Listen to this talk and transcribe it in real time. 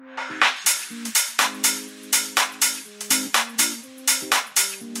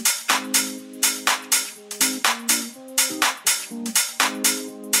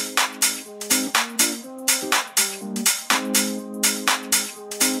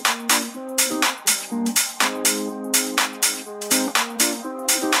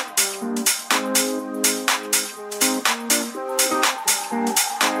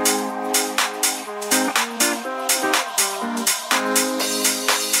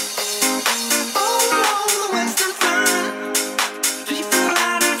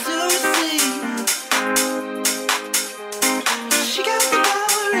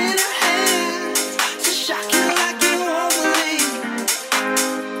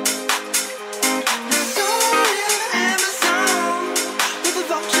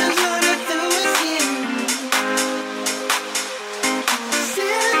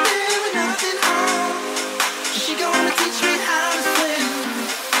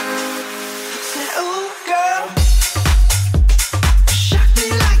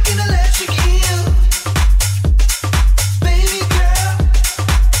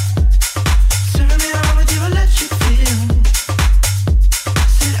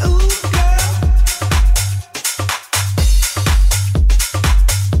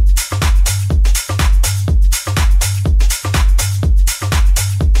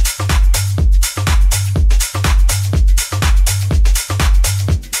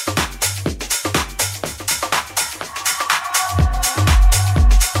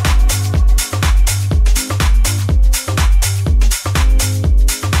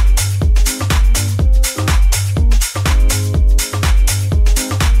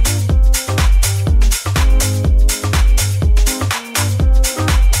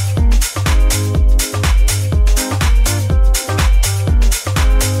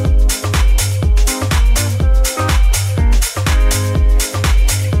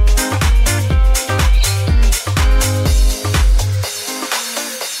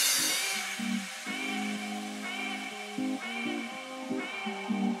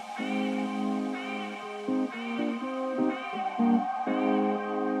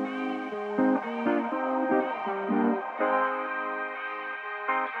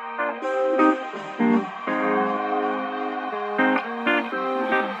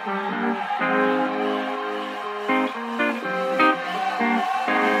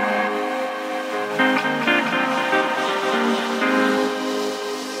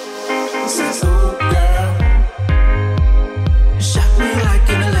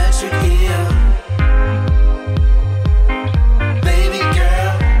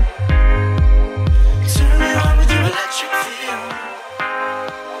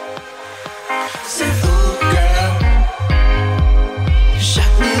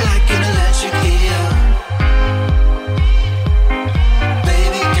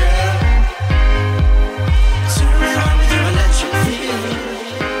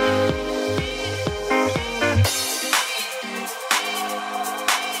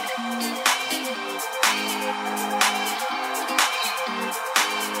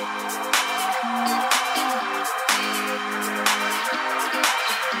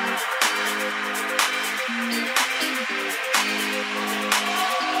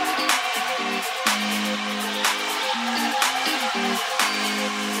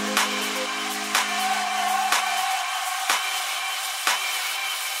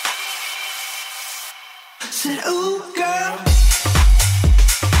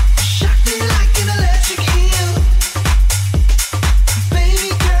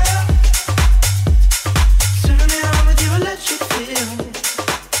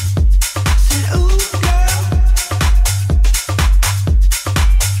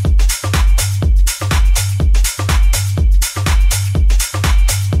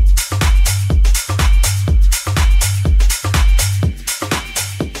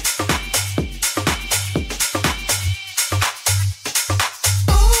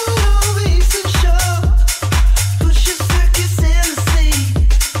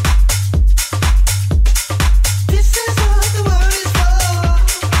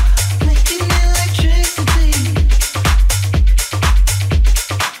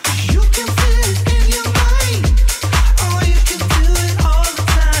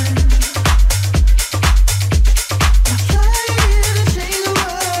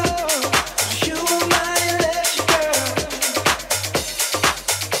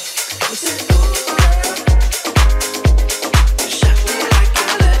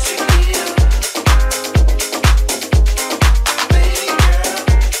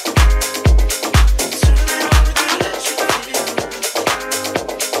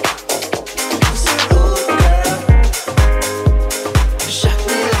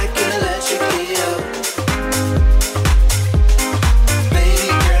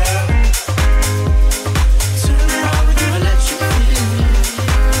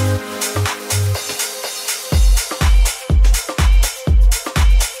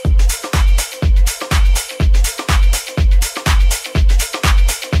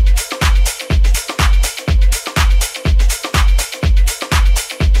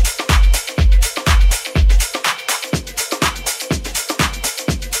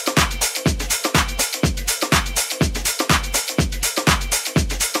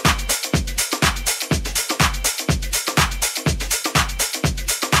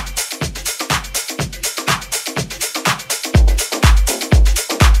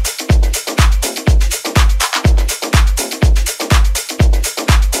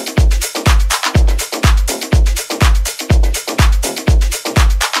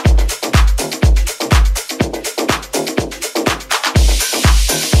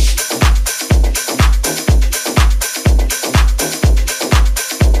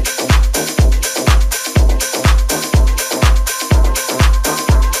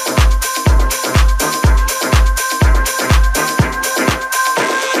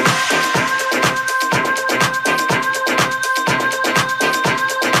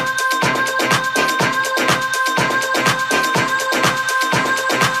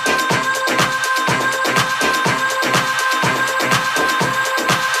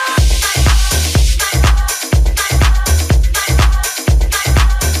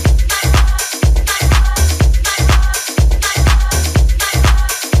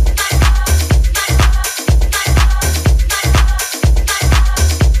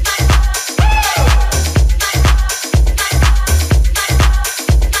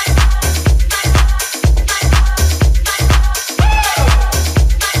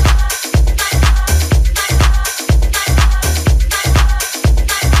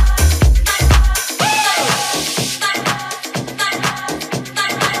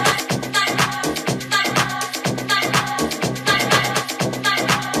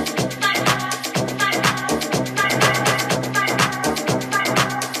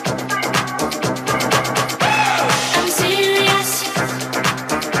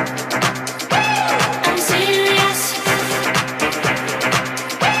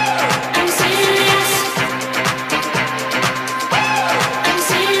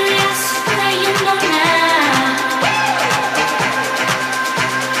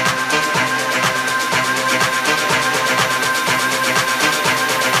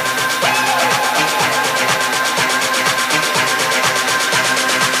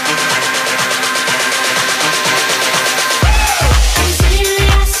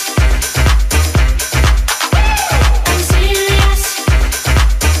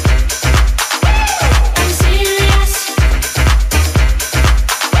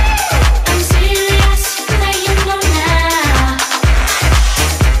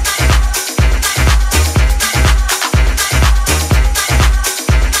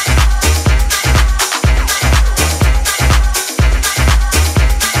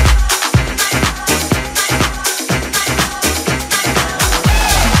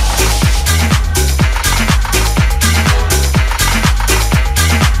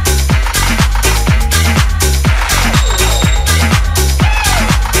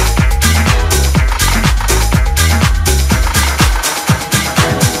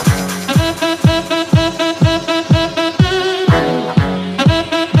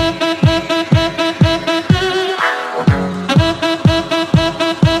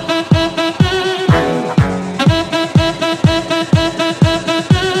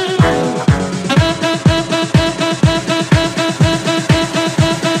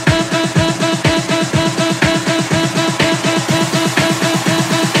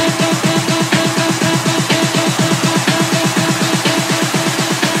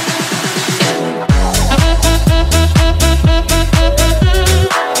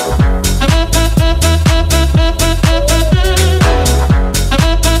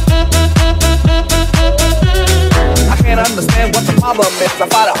problem is I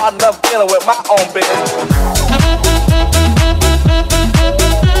find it hard enough dealing with my own business.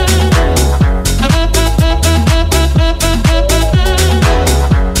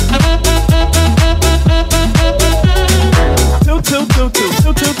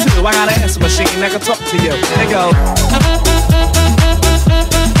 Two. I got an answer machine that can talk to you. They go.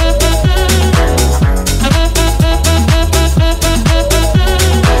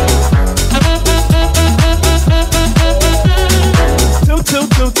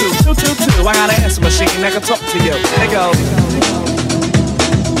 Two. I got an answer machine that can talk to you. They go.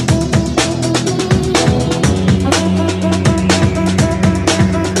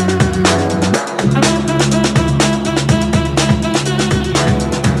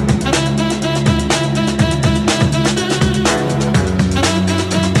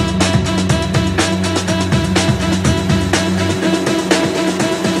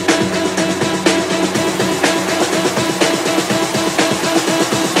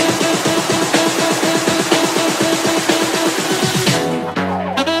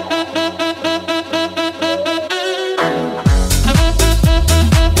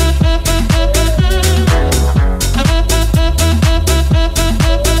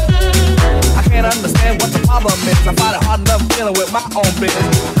 I find it hard enough dealing with my own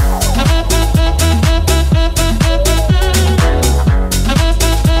business.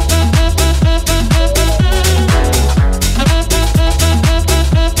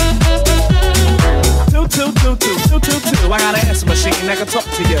 Two. I got an answer machine that can talk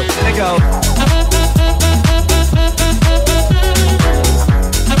to you. They go.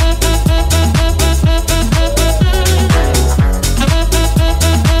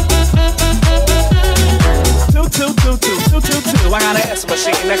 Two. I got an answer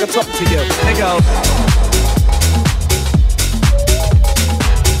machine that can talk to you. They go.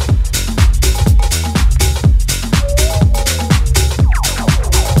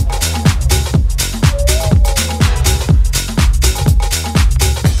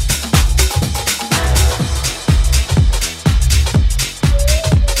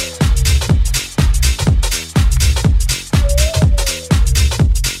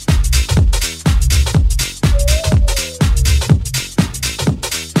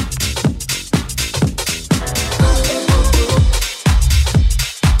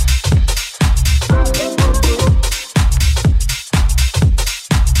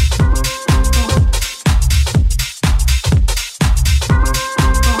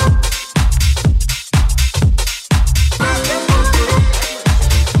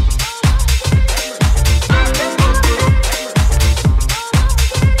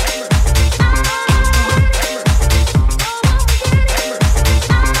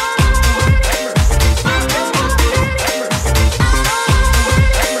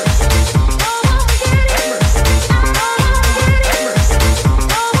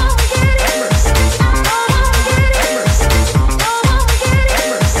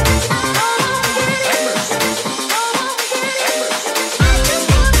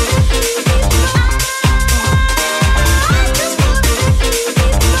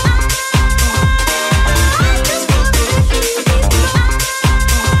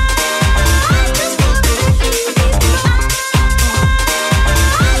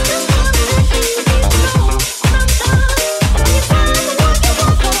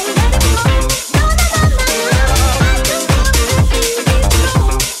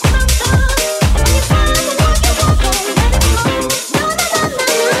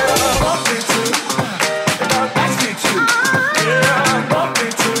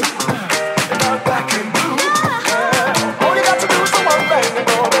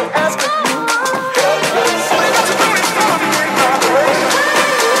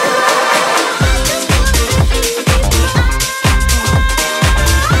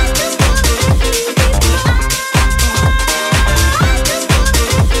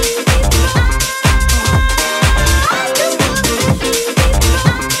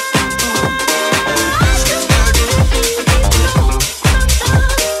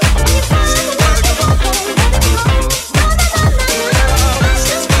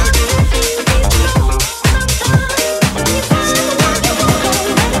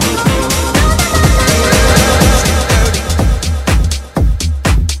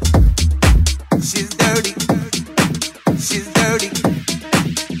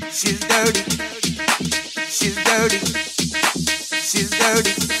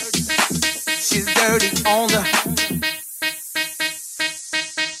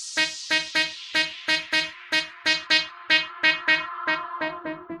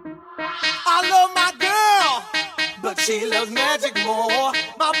 She loves magic more.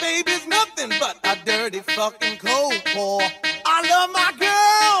 My baby's nothing but a dirty fucking cold pour. I I love my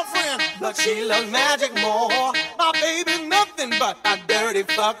girlfriend, but she loves magic more. My baby's nothing but a dirty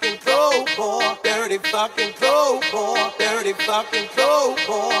fucking cold core. Dirty fucking cold core. Dirty fucking cold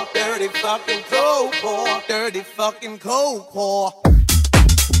core. Dirty fucking cold core. Dirty fucking cold core.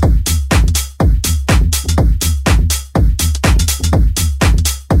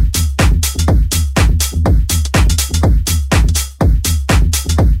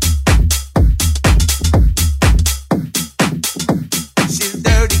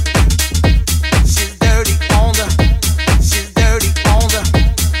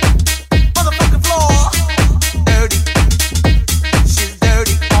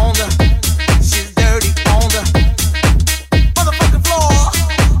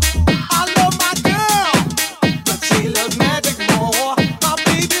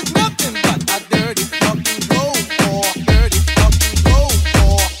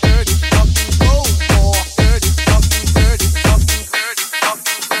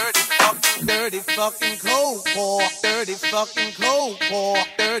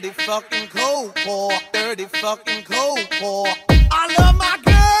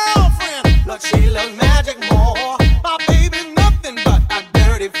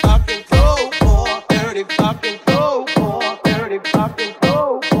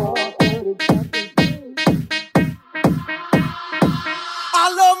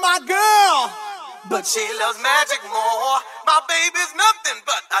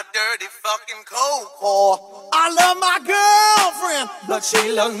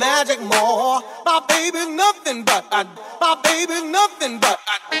 She loves magic more. My baby's nothing but my baby's nothing but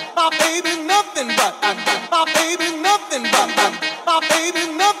my baby's nothing but my baby's nothing but my baby's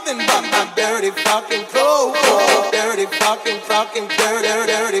nothing but a dirty fucking cold core. Dirty fucking dirty fucking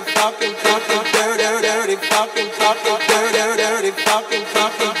dirty fucking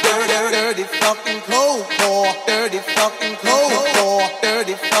dirty fucking cold core. Dirty fucking cold core.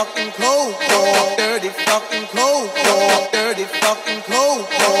 Dirty fucking cold core. Dirty fucking cold core. Dirty fucking cold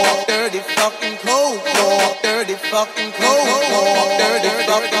core. Dirty fucking cold core. Dirty fucking cold core. Dirty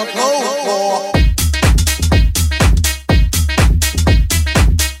fucking cold core.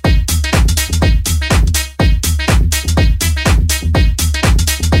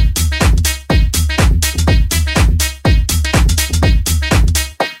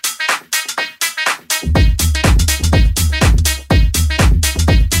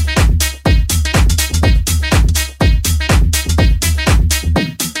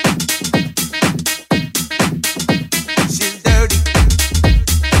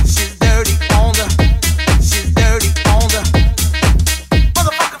 She's dirty.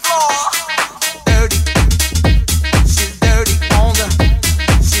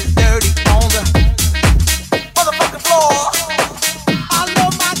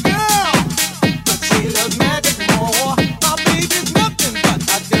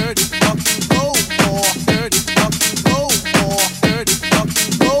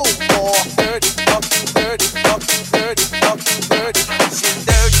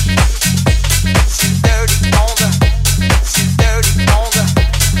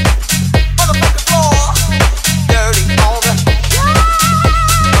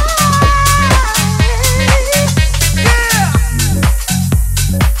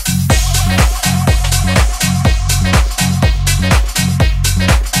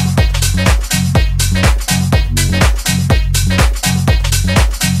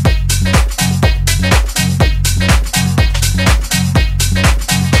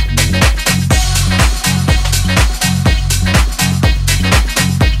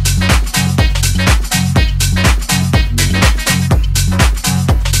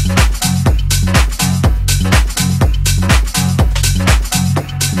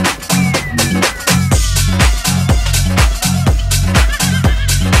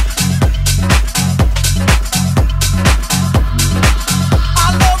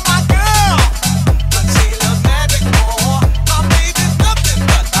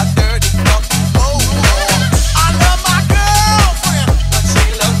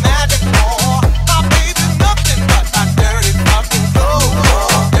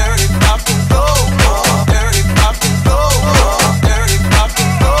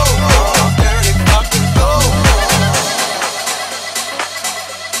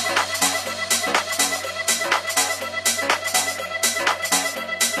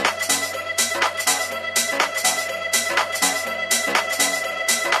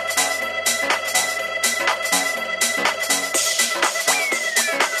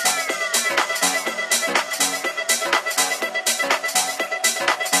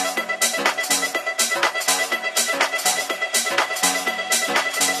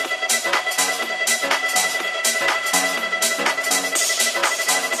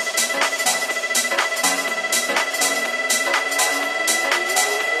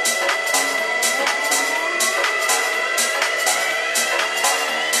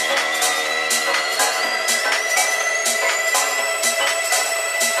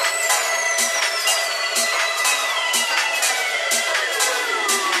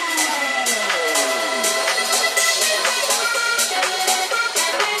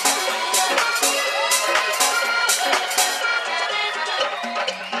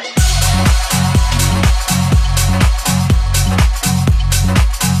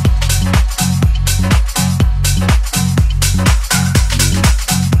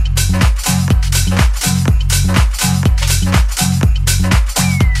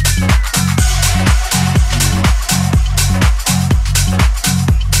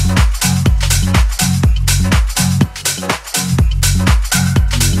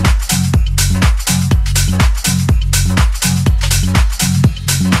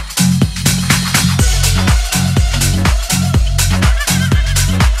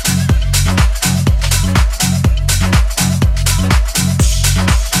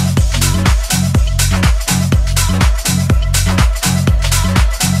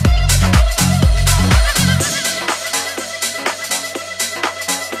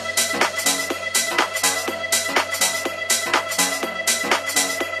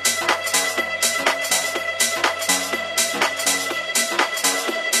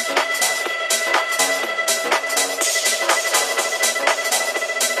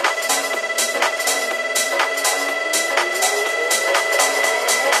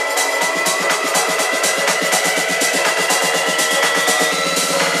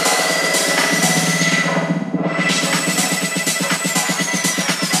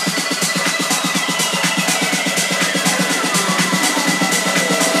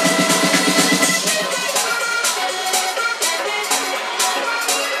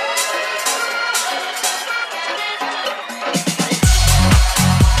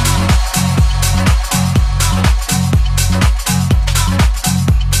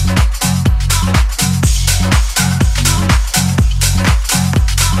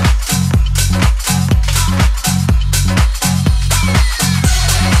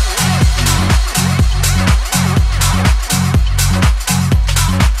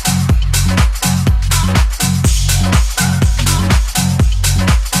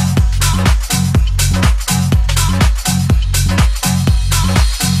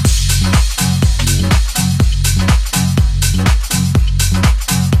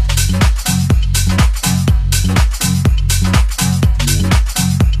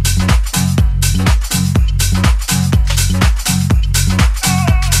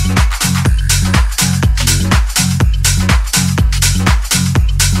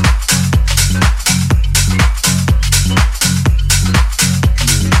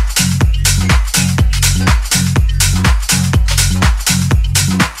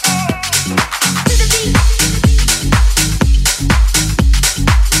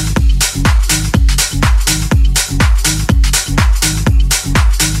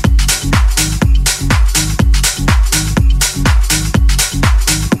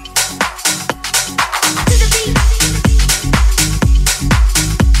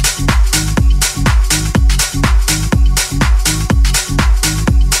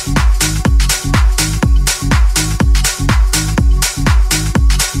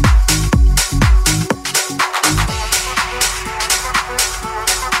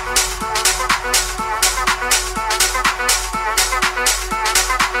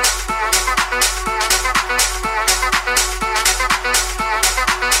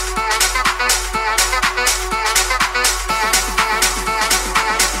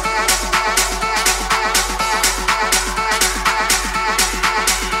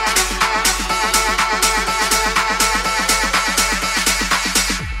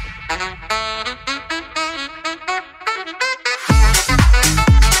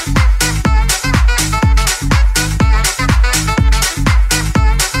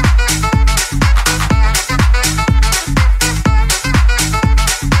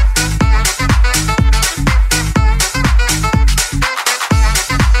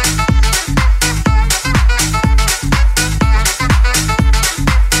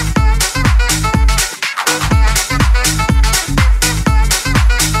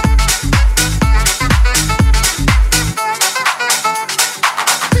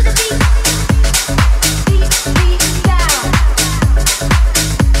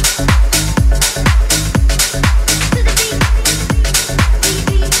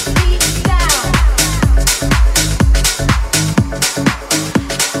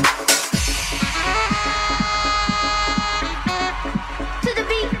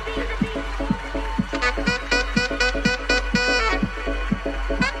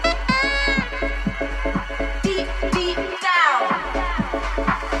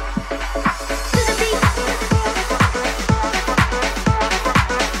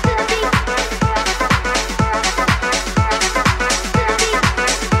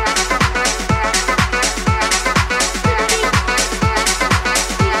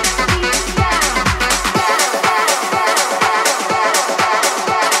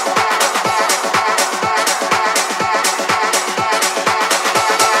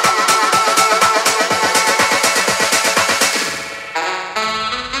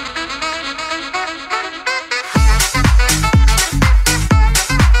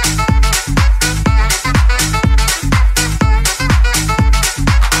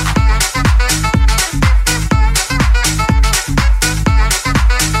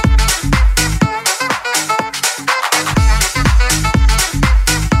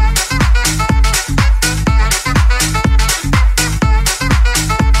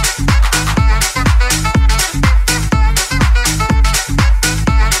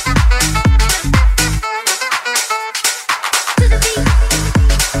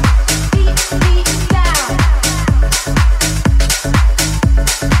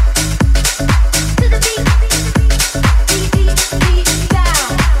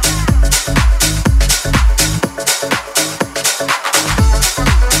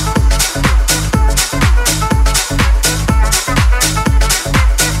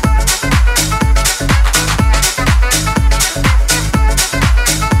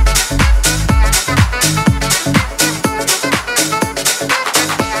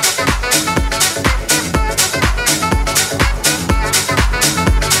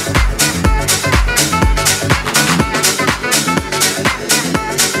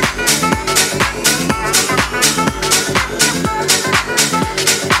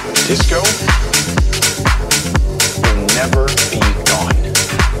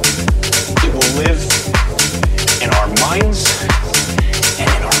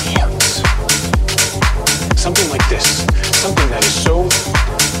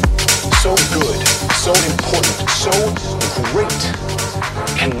 so good, so important, so great,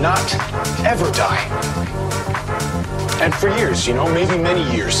 cannot ever die. And for years, maybe many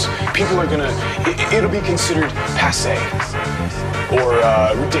years, people are gonna, it'll be considered passé or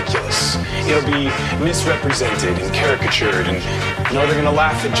ridiculous. It'll be misrepresented and caricatured, and they're gonna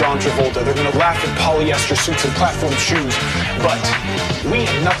laugh at John Travolta, they're gonna laugh at polyester suits and platform shoes, but we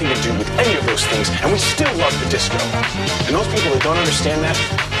had nothing to do with any of those things, and we still love the disco. And those people that don't understand that,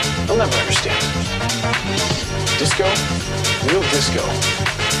 they'll never understand. Disco, real disco,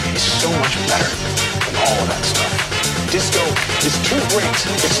 is so much better than all of that stuff. Disco is too great,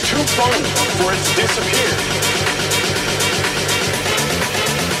 it's too fun for it to disappear.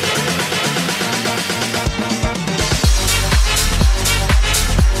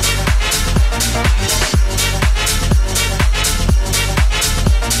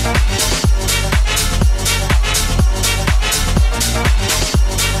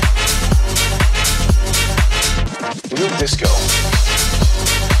 Real disco.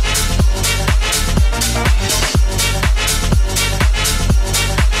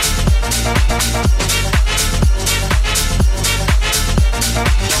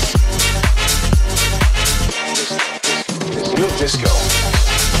 Real disco.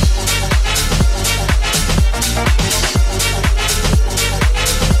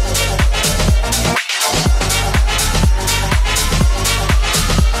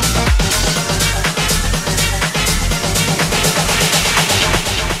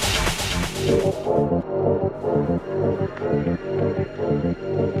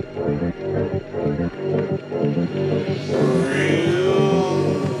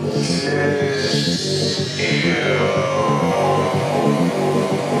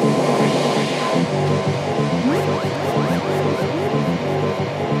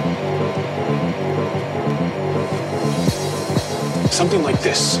 Something like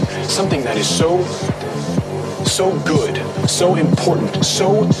this, something that is so good, so important,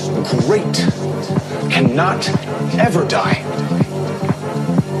 so great, cannot ever die.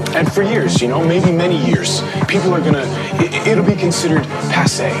 And for years, maybe many years, people are gonna, it'll be considered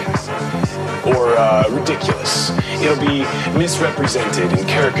passé or ridiculous. It'll be misrepresented and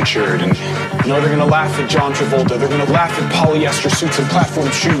caricatured, and they're gonna laugh at John Travolta, they're gonna laugh at polyester suits and platform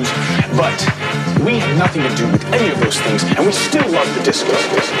shoes, but we had nothing to do with any of those things, and we still love the disco.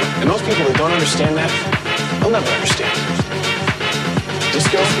 And those people that don't understand that, they'll never understand.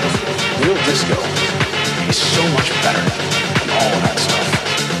 Disco, real disco, is so much better than all of that stuff.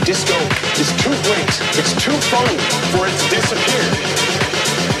 Disco is too great, it's too fun for it to disappear.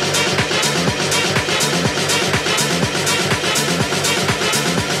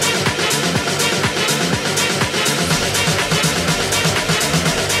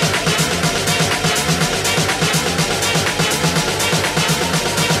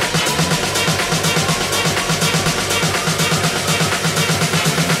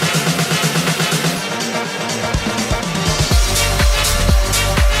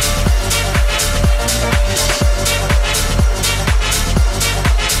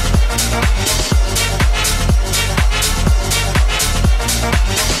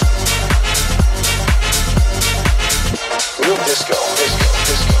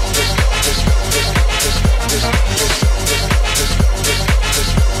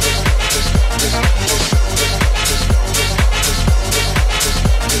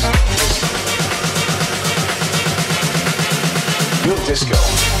 Disco.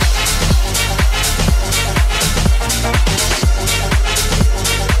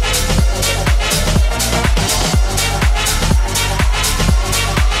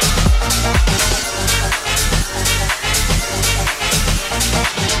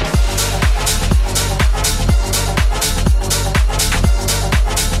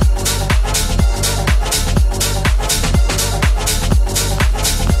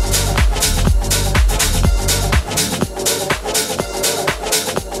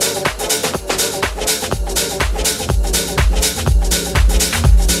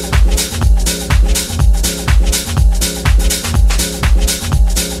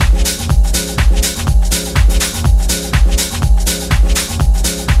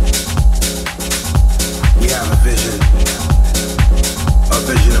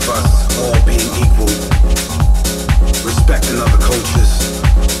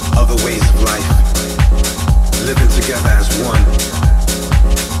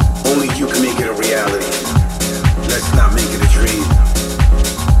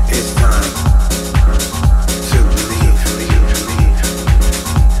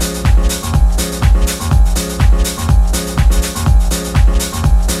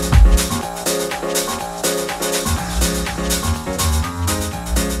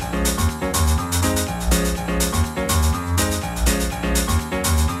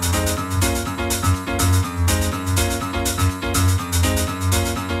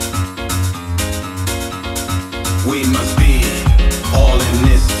 We must be all in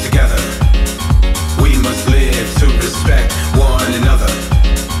this together. We must live to respect one another.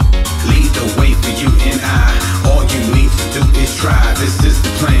 Lead the way for you and I. All you need to do is try. This is the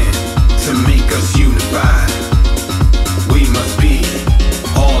plan to make us unified. We must be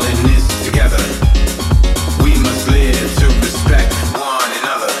all in this together. We must live to respect one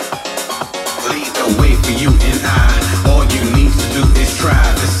another. Lead the way for you and I. All you need to do is try.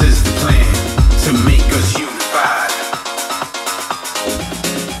 This is the plan to make us unified.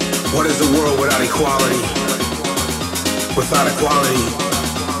 What is a world without equality? Without equality,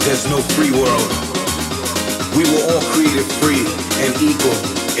 there's no free world. We were all created free and equal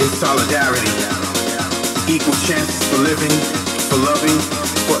in solidarity. Equal chances for living, for loving,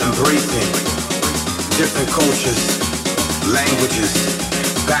 for embracing. Different cultures, languages,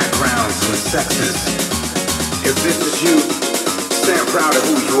 backgrounds, and sexes. If this is you, stand proud of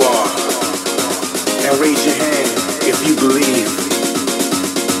who you are. And raise your hand if you believe.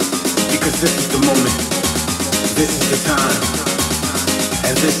 Because this is the moment. This is the time.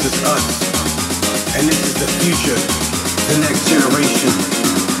 And this is us. And this is the future. The next generation.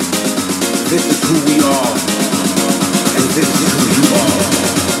 This is who we are. And this is who you are.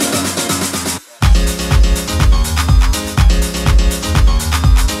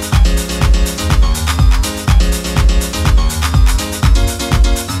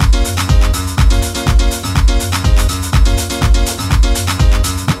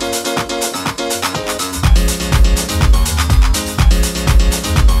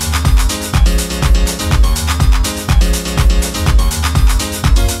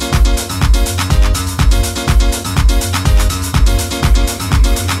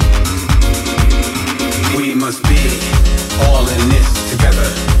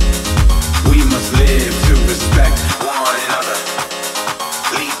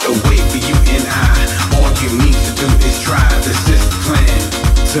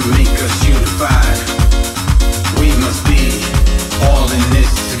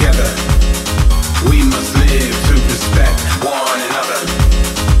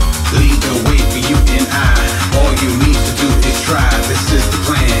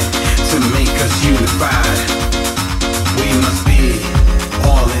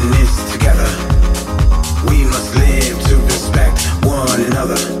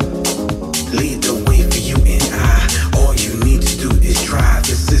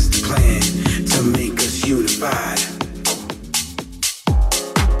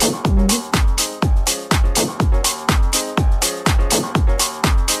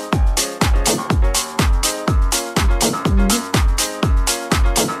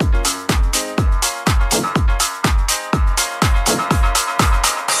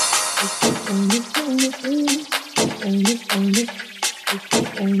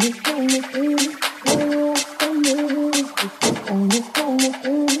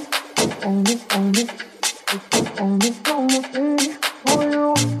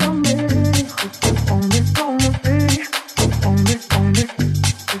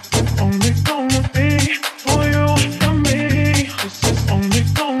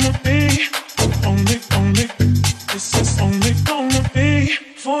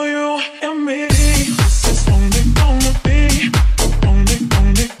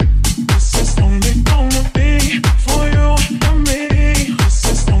 This is only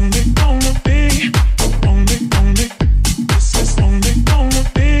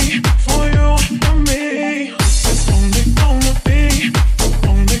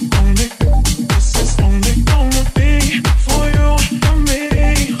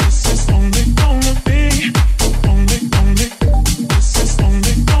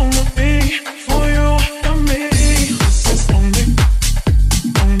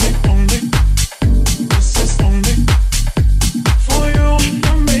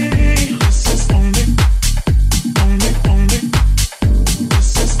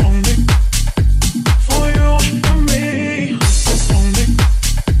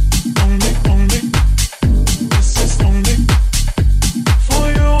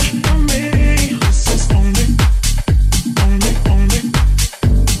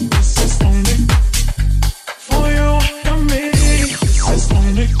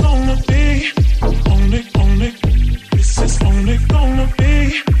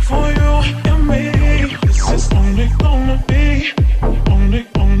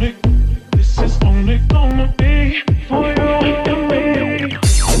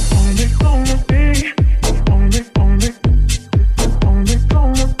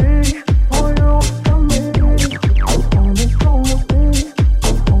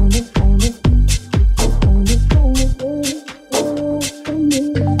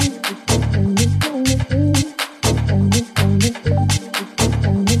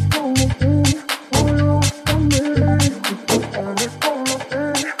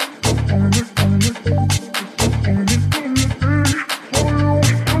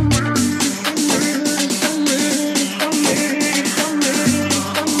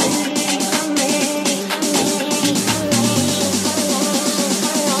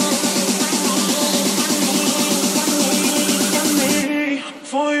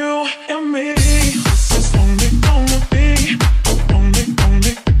for you and me. This is only gonna be, only.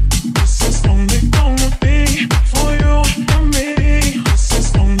 This is only gonna be for you and me. This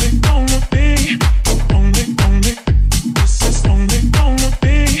is only gonna be, only. This is only gonna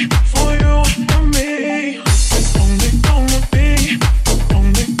be for you and me. This is only gonna be,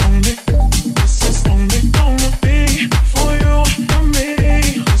 only. This is only gonna be for you and me.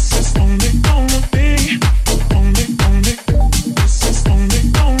 This is only gonna be, only. This is only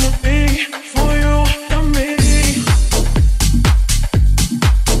gonna be for you.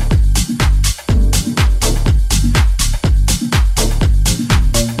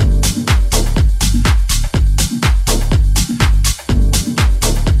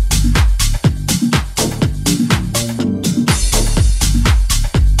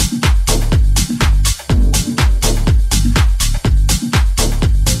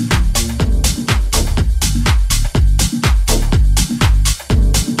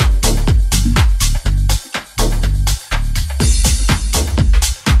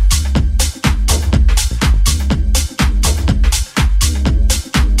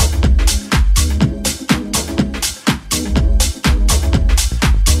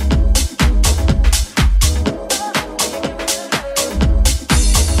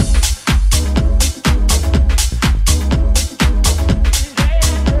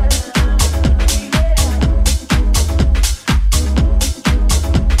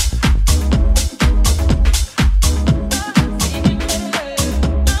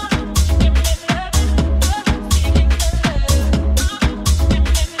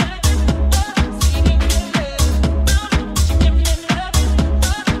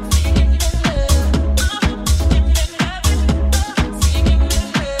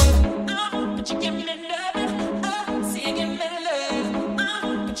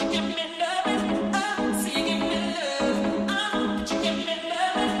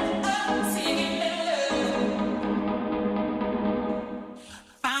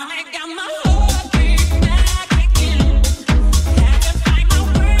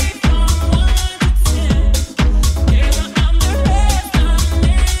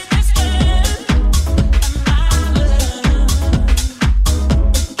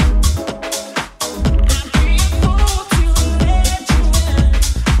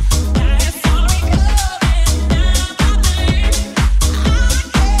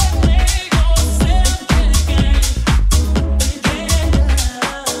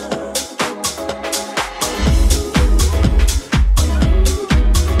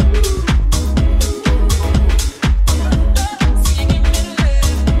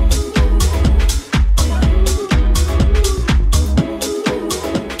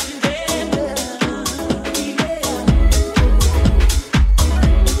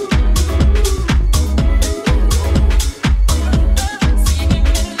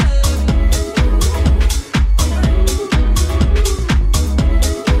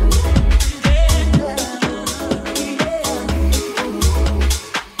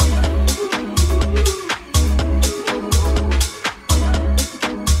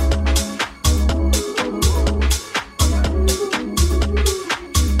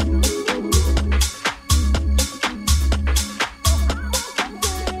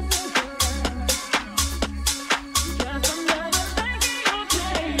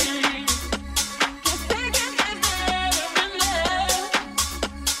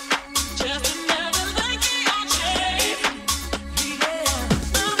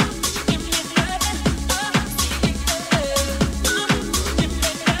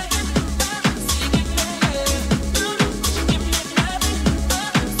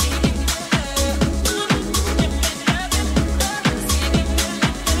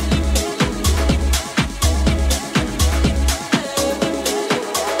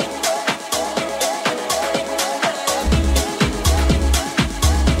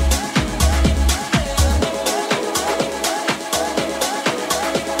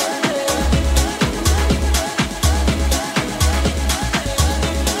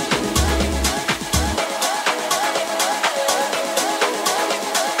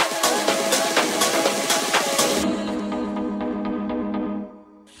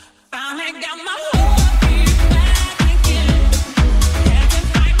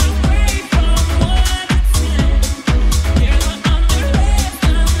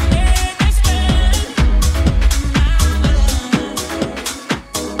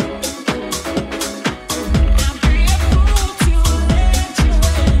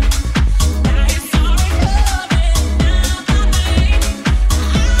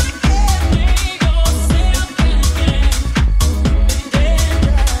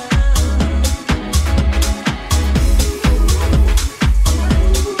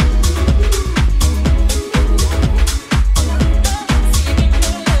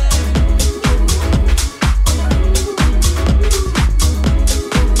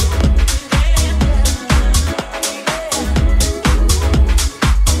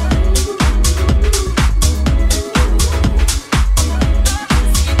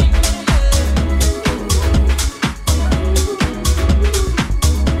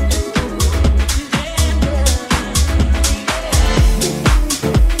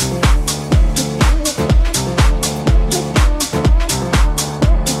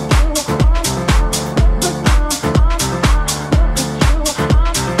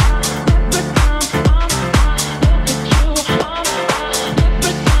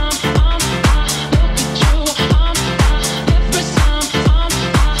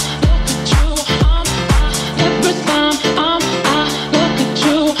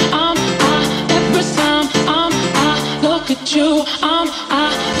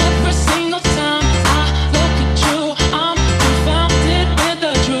 every single time I look at you, I'm confounded with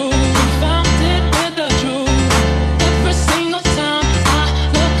the truth, confounded with the truth. Every single time I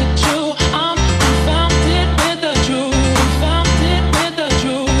look at you, I'm confounded with the truth, confounded with the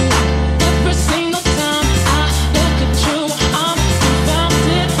truth. Every single time I look at you, I'm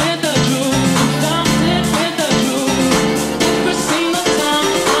confounded with the truth, confounded with the truth. Every single time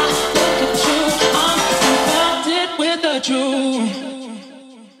I look at you, I'm confounded with the truth.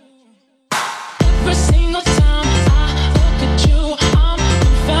 Every single time I look at you, I'm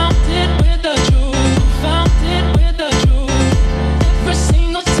confounded with the truth, confounded with the truth. Every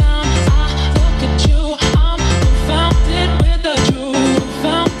single time I look at you, I'm confounded with the truth,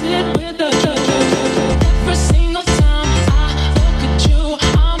 confounded with the truth. Every single time I look at you,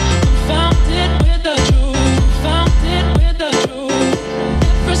 I'm confounded with the truth, confounded with the truth.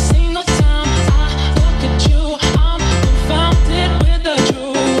 Every single time I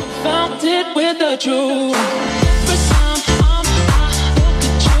look at you, I'm confounded with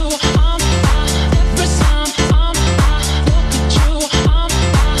the truth, confounded with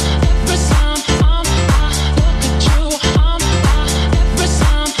the truth. Every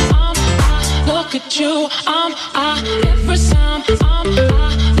time I look at you, every time I look at you, every time I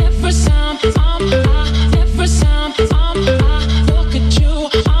look at you, every time I look at you,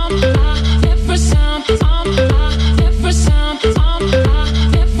 every time every time every time every time look at you, every time every time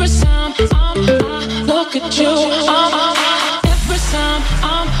every time look at you, every time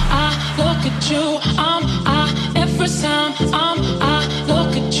I look at you, every time